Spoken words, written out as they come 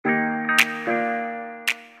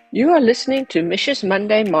You are listening to Mich's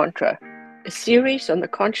Monday Mantra, a series on the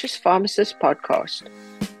Conscious Pharmacist podcast.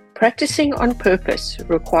 Practicing on purpose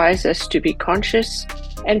requires us to be conscious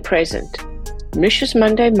and present. Mich's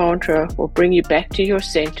Monday Mantra will bring you back to your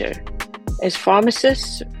center. As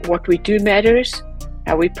pharmacists, what we do matters,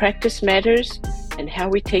 how we practice matters, and how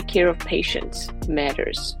we take care of patients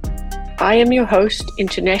matters. I am your host,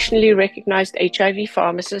 internationally recognized HIV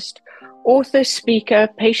pharmacist, author, speaker,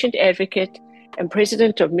 patient advocate, and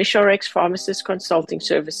president of Mich Pharmacist Consulting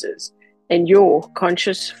Services, and your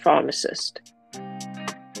conscious pharmacist.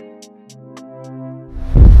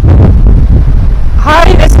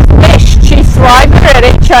 Hi, this is Mich, Chief Thriver at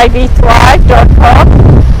HIVthrive.com,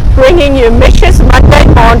 bringing you Mich's Monday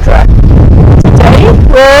Mantra. Today,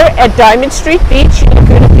 we're at Diamond Street Beach in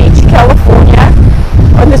Laguna Beach, California,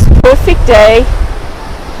 on this perfect day,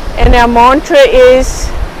 and our mantra is,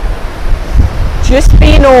 just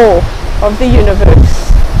be in awe of the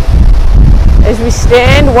universe. As we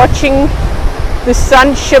stand watching the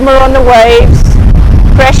sun shimmer on the waves,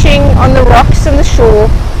 crashing on the rocks and the shore,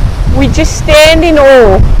 we just stand in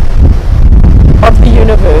awe of the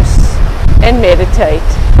universe and meditate.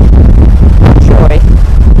 Enjoy.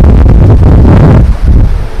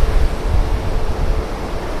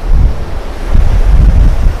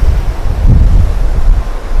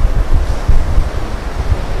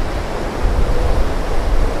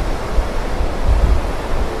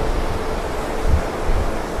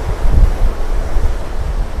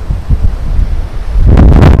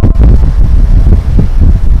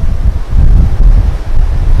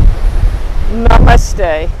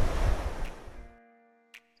 Namaste.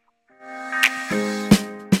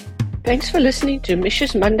 Thanks for listening to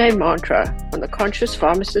Mich's Monday Mantra on the Conscious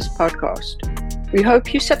Pharmacist podcast. We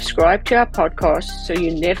hope you subscribe to our podcast so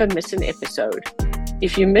you never miss an episode.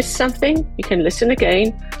 If you miss something, you can listen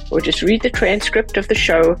again or just read the transcript of the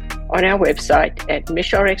show on our website at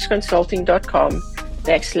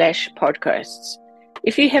michrxconsulting.com/podcasts.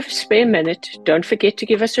 If you have a spare minute, don't forget to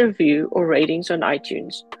give us a review or ratings on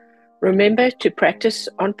iTunes. Remember to practice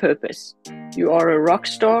on purpose. You are a rock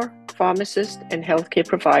star, pharmacist, and healthcare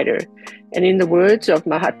provider. And in the words of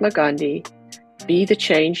Mahatma Gandhi, be the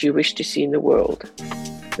change you wish to see in the world.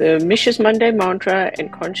 The Mich's Monday Mantra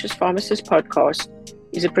and Conscious Pharmacist podcast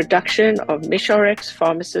is a production of Mich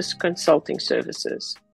Pharmacist Consulting Services.